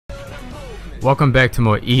Welcome back to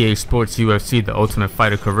more EA Sports UFC, the Ultimate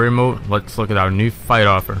Fighter career mode. Let's look at our new fight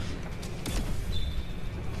offer.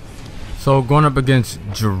 So going up against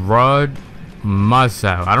Gegard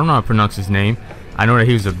Mousasi. I don't know how to pronounce his name. I know that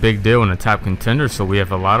he was a big deal and a top contender, so we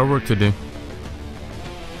have a lot of work to do.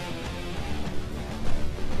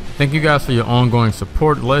 Thank you guys for your ongoing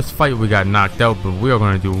support. Last fight we got knocked out, but we are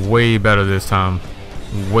going to do way better this time.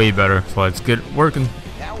 Way better. So let's get working.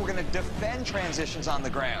 Now we're going to defend transitions on the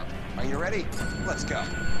ground. Are you ready? Let's go.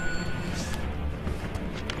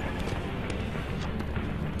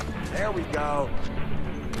 There we go.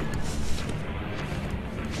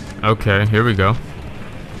 Okay, here we go.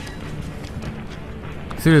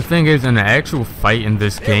 See, the thing is, in the actual fight in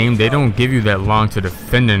this game, they don't give you that long to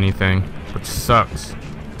defend anything, which sucks.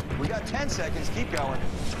 We got 10 seconds. Keep going.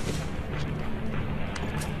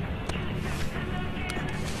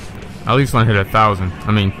 At least want to hit 1,000.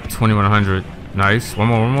 I mean, 2,100. Nice. One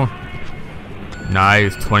more.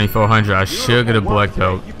 Nice. 2,400. I should get a black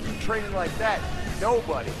belt. You keep training like that,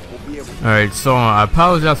 nobody will be able to. Alright, so I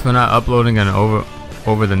apologize for not uploading and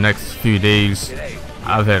over the next few days.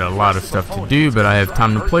 I've had a lot of stuff to do, but I have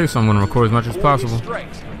time to play, so I'm going to record as much as possible.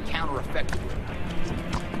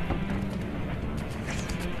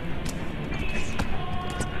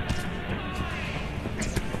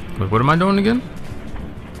 Wait, what am I doing again?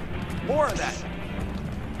 More of that.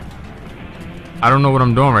 I don't know what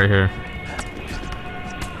I'm doing right here.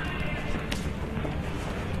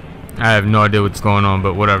 I have no idea what's going on,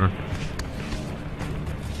 but whatever.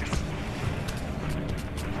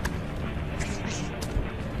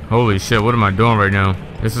 Holy shit, what am I doing right now?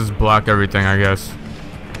 This is block everything, I guess.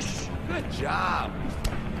 Good job.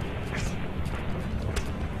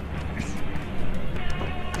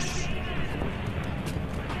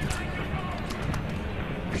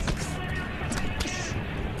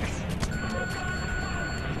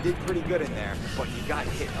 You did pretty good in there, but you got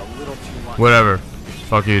hit a little too much. Whatever.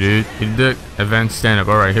 Fuck you, dude. You did advanced stand-up.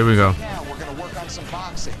 Alright, here we go. Now we're going to work on some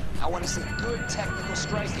boxing. I want to see good technical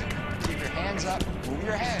striking. Keep your hands up, move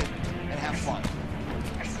your head, and have fun.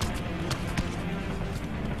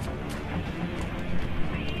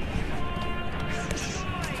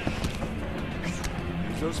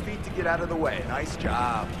 Use those feet to get out of the way. Nice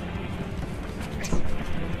job.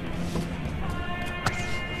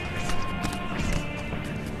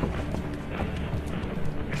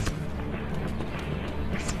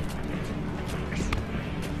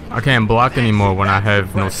 I can't block anymore when I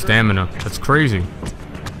have no stamina. That's crazy.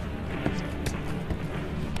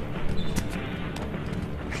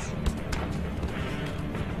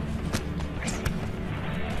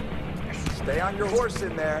 Stay on your horse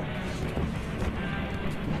in there.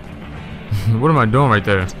 What am I doing right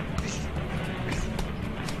there?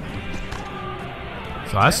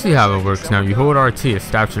 So I see how it works now. You hold RT, it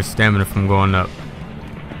stops your stamina from going up.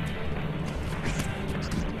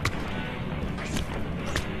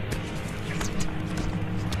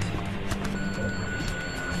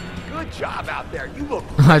 Good job out there. You look.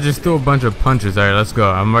 I just threw a bunch of punches. Alright, let's go.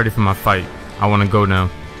 I'm ready for my fight. I want to go now.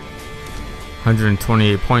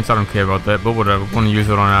 128 points. I don't care about that, but whatever. We're going to use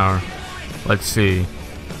it on our. Let's see.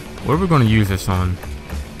 What are we going to use this on?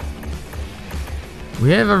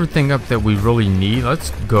 We have everything up that we really need.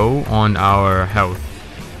 Let's go on our health.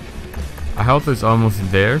 Our health is almost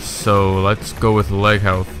there, so let's go with leg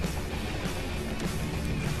health.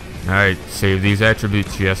 Alright, save these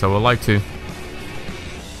attributes. Yes, I would like to.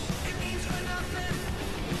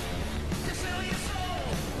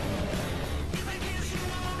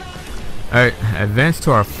 Alright, advance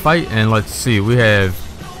to our fight, and let's see. We have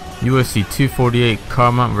UFC 248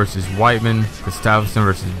 Carmont versus Whiteman, Gustafsson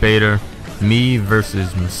versus Bader, me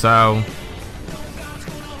versus Mousasi,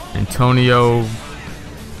 Antonio.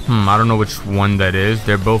 I don't know which one that is.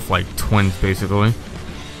 They're both like twins, basically.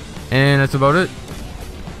 And that's about it.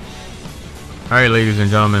 Alright, ladies and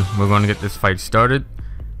gentlemen, we're going to get this fight started.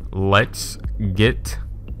 Let's get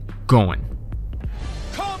going.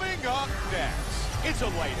 Coming up next, it's a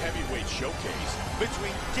light heavyweight showcase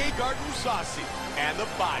between Gegard Mousasi and the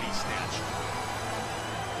Body Snatcher.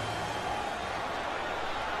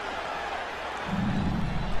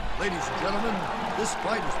 Ladies and gentlemen, this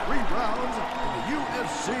fight is 3 rounds in the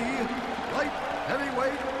UFC light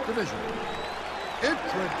heavyweight division.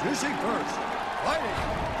 Introducing first, fighting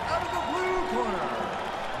out of the blue corner,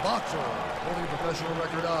 boxer holding a professional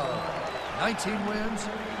record of 19 wins,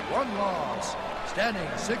 1 loss, standing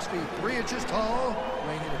 63 inches tall,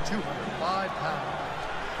 weighing in at 205 pounds.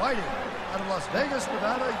 Fighting out of Las Vegas,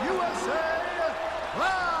 Nevada, USA,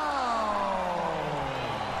 Brown.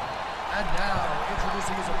 And now,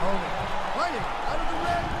 introducing his opponent, fighting out of the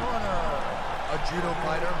red corner, a judo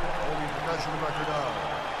fighter holding a professional record of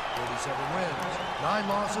 47 wins, 9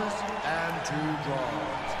 losses, and 2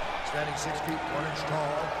 draws. Standing 6 feet 1 inch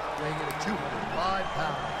tall, weighing in at 205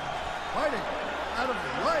 pounds. Fighting out of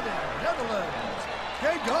Leiden, Netherlands,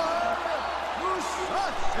 Gegard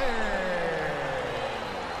Mousasi.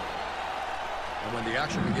 And when the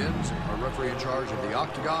action begins, our referee in charge of the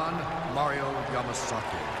octagon, Mario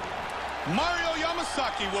Yamasaki. Mario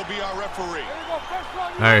Yamasaki will be our referee.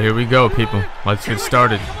 Alright, here we go, people. Let's get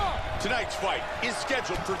started. Tonight's fight is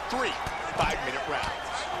scheduled for 3 5-minute rounds.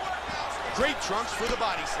 Gray trunks for the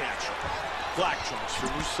body snatcher. Black trunks for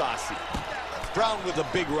Mousasi. Brown with a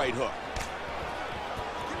big right hook.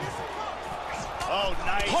 Oh,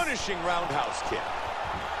 nice. Punishing roundhouse kick.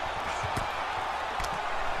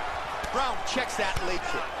 Brown checks that leg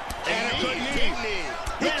kick. And a good knee.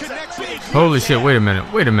 He connects with it. Holy shit, wait a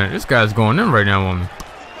minute. This guy's going in right now on me.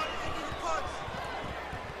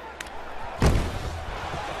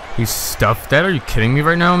 He stuffed that? Are you kidding me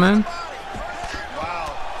right now, man?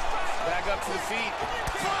 Wow. Back up to the feet.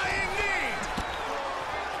 Flying knee.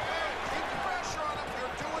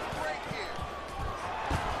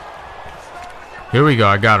 Here we go.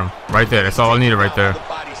 I got him. Right there. That's all I needed right there.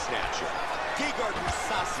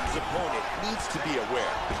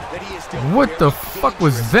 What the fuck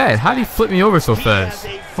was that? How did he flip me over so fast?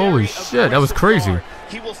 Holy shit, that was crazy.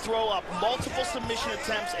 He will throw up multiple submission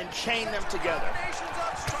attempts and chain them together.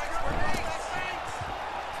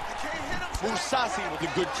 Mousasi with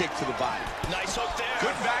a good kick to the body. Nice hook there.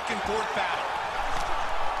 Good back and forth battle.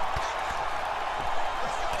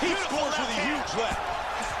 He scores with a huge left.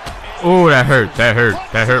 Oh, that hurt. That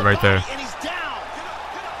hurt right there. And he's down.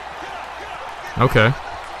 Okay.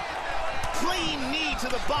 Clean knee to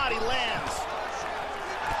the body lands.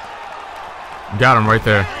 Got him right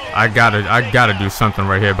there. I gotta do something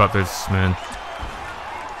right here about this, man.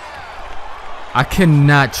 I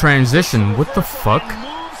cannot transition. What the fuck?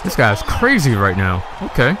 This guy's crazy right now.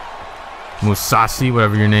 Okay. Mousasi,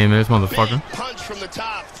 whatever your name is, motherfucker. Big punch from the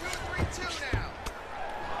top.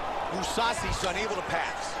 Mousasi's unable to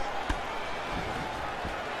pass.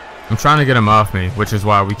 I'm trying to get him off me, which is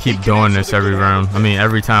why we keep doing this every round. I mean,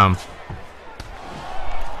 every time.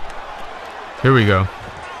 Here we go.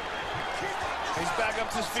 He's back up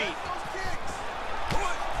to his feet.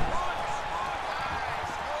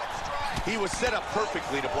 He was set up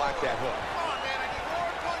perfectly to block that hook.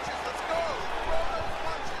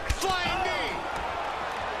 Flying knee.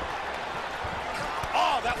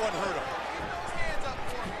 Oh, that one hurt him.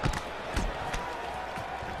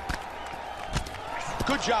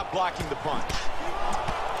 Good job blocking the punch.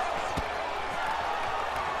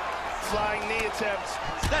 Flying knee attempts.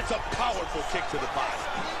 That's a powerful kick to the body.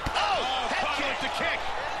 Oh, head kick. The kick.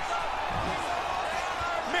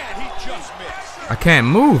 Man, he just missed. I can't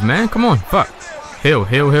move, man. Come on. Fuck.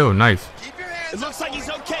 Hill. Nice. It looks like he's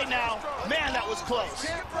okay now. Man, that was close.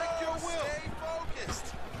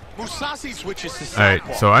 Mousasi switches to southpaw.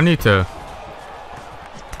 Alright, so I need to...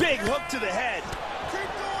 Big hook to the head.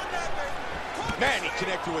 Man, he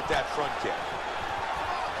connected with that front kick.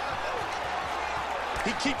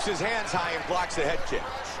 He keeps his hands high and blocks the head kick.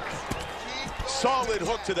 Solid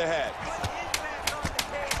hook to the head.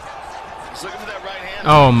 He's looking for that right hand.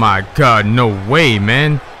 Oh my god, no way,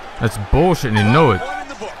 man. That's bullshit and they know it. One in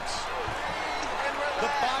the books. The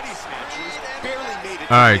body snatchers barely made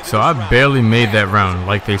it. Alright, so I barely made that round,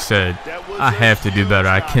 like they said. I have to do better.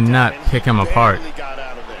 I cannot pick him apart. Got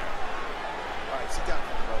out of there. All right, sit down,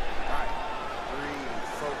 bro. All right, breathe,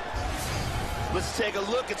 focus. Let's take a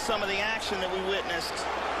look at some of the action that we witnessed.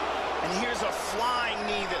 And here's a flying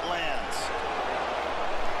knee that lands.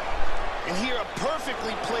 And here a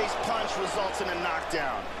perfectly placed punch results in a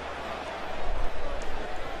knockdown.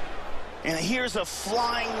 And here's a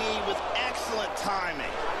flying knee with excellent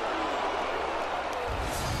timing.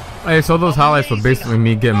 Hey, so those highlights were basically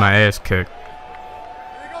me getting my ass kicked.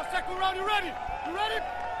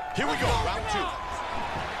 Here we go, round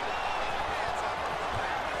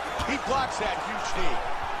 2. He blocks that huge knee.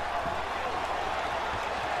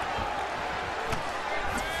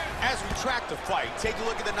 As we track the fight, take a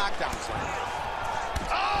look at the knockdown slam.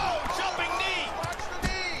 Oh, jumping knee! Watch the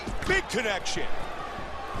knee! Big connection.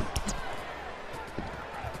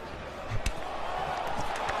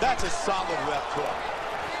 That's a solid left hook.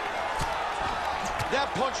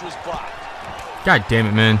 That punch was blocked. God damn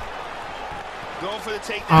it, man. Going for the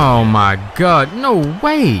takedown. Oh my god, no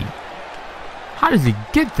way. How does he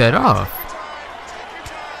get that off?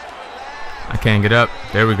 I can't get up.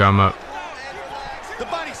 There we go, I'm up. The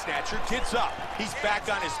body snatcher gets up. He's back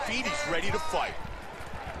on his feet. He's ready to fight.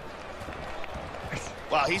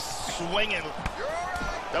 Wow, he's swinging.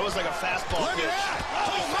 That was like a fastball Look pitch. at that!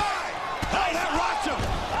 Oh, my! Oh, that rocked him!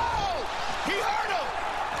 Oh! He hurt him!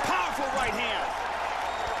 Powerful right hand.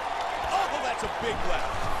 Oh, that's a big left.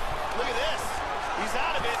 Look at this. He's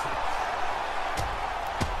out of it.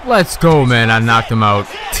 Let's go, man. I knocked him out.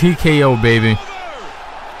 TKO, baby.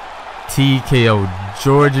 TKO.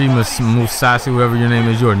 Georgie Mousasi, whoever your name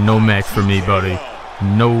is, you are no match for me, buddy.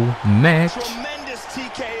 No match. Tremendous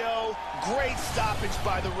TKO. Great stoppage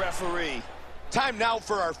by the referee. Time now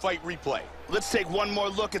for our fight replay. Let's take one more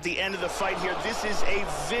look at the end of the fight here. This is a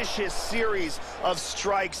vicious series of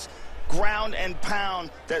strikes, ground and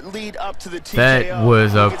pound, that lead up to the TKO. That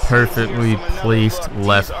was a perfectly placed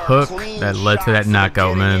left hook that led to that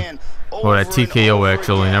knockout, man. Or that TKO,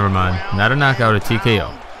 actually. Never mind. Not a knockout, a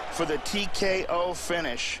TKO. For the TKO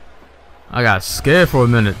finish. I got scared for a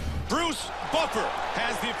minute. Bruce Buffer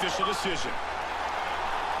has the official decision.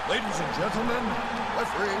 Ladies and gentlemen,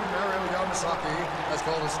 referee Mousasi has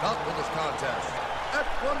called a stop to this contest at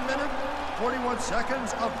 1 minute, 41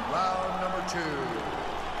 seconds of round number 2.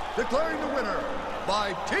 Declaring the winner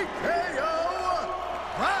by TKO,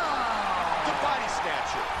 The body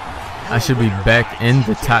snatcher. I should be back in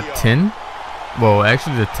the top 10. Well,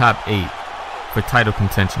 actually the top 8 for title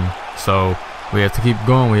contention. So we have to keep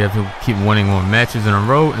going. We have to keep winning more matches in a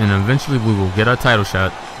row, and eventually we will get our title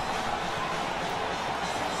shot.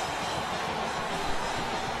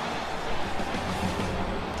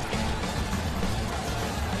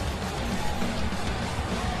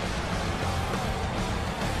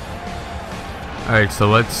 Alright, so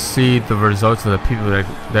let's see the results of the people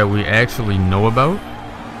that we actually know about.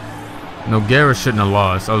 No, Gegard shouldn't have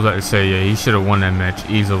lost. I was about to say, yeah, he should have won that match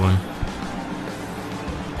easily.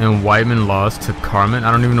 And Weidman lost to Carmen.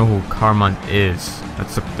 I don't even know who Carmen is.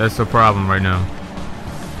 That's the problem right now.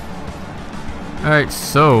 Alright,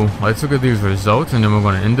 so let's look at these results, and then we're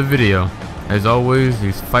going to end the video. As always,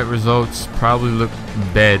 these fight results probably look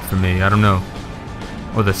bad for me. I don't know.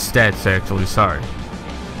 Or the stats, actually. Sorry.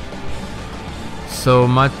 So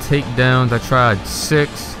my takedowns, I tried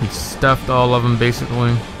 6. He stuffed all of them,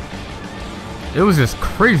 basically. It was just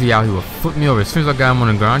crazy how he would flip me over. As soon as I got him on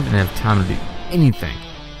the ground, I didn't have time to do anything.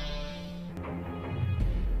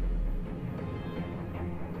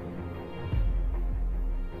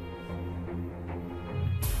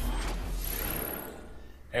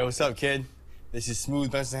 Hey, what's up, kid? This is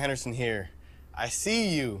Smooth Benson Henderson here. I see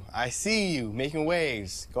you, making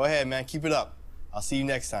waves. Go ahead, man, keep it up. I'll see you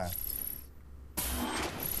next time.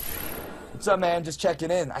 What's up, man? Just checking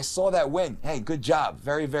in. I saw that win. Hey, good job.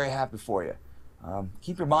 Very, very happy for you.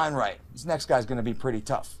 Keep your mind right. This next guy's going to be pretty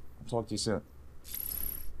tough. I'll talk to you soon.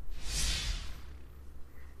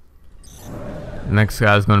 Next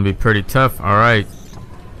guy's going to be pretty tough. Alright.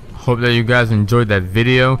 Hope that you guys enjoyed that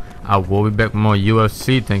video. I will be back with more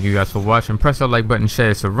UFC. Thank you guys for watching. Press that like button, share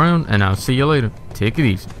this around, and I'll see you later. Take it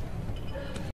easy.